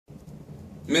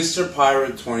Mr.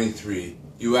 Pirate 23,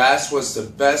 you asked what's the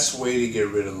best way to get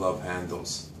rid of love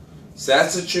handles. So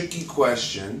that's a tricky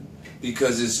question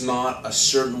because it's not a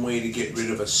certain way to get rid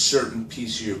of a certain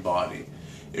piece of your body.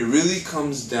 It really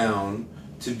comes down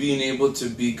to being able to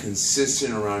be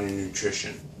consistent around your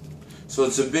nutrition. So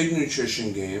it's a big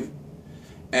nutrition game,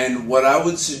 and what I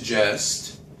would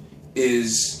suggest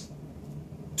is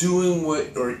doing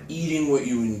eating what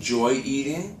you enjoy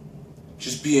eating,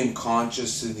 just being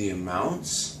conscious of the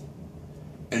amounts,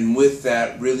 and with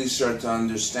that really start to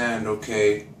understand,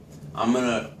 okay, I'm going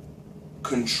to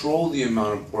control the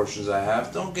amount of portions I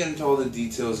have. Don't get into all the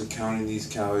details of counting these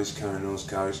calories, counting those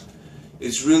calories.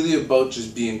 It's really about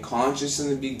just being conscious in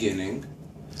the beginning,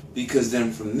 because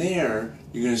then from there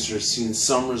you're going to start seeing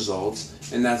some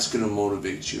results, and that's going to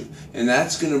motivate you, and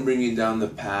that's going to bring you down the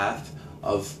path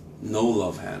of no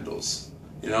love handles.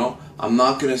 You know, I'm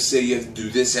not going to say you have to do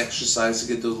this exercise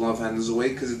to get those love handles away,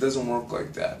 because it doesn't work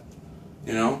like that.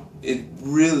 You know, it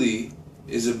really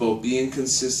is about being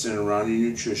consistent around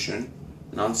your nutrition.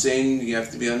 Not saying you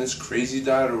have to be on this crazy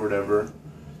diet or whatever.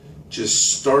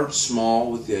 Just start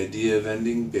small with the idea of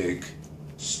ending big.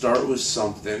 Start with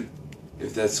something.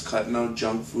 If that's cutting out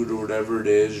junk food or whatever it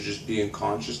is, or just being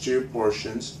conscious to your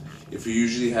portions. If you're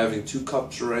usually having 2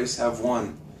 cups of rice, have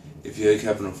 1. If you like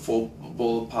having a full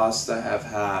bowl of pasta, have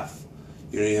half.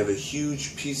 You know, you have a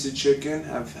huge piece of chicken,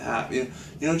 have half. You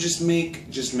know, just make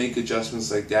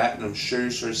adjustments like that, and I'm sure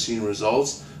you start seeing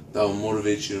results that will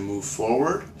motivate you to move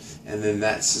forward. And then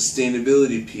that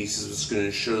sustainability piece is what's going to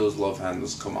ensure those love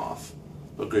handles come off.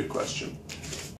 But great question.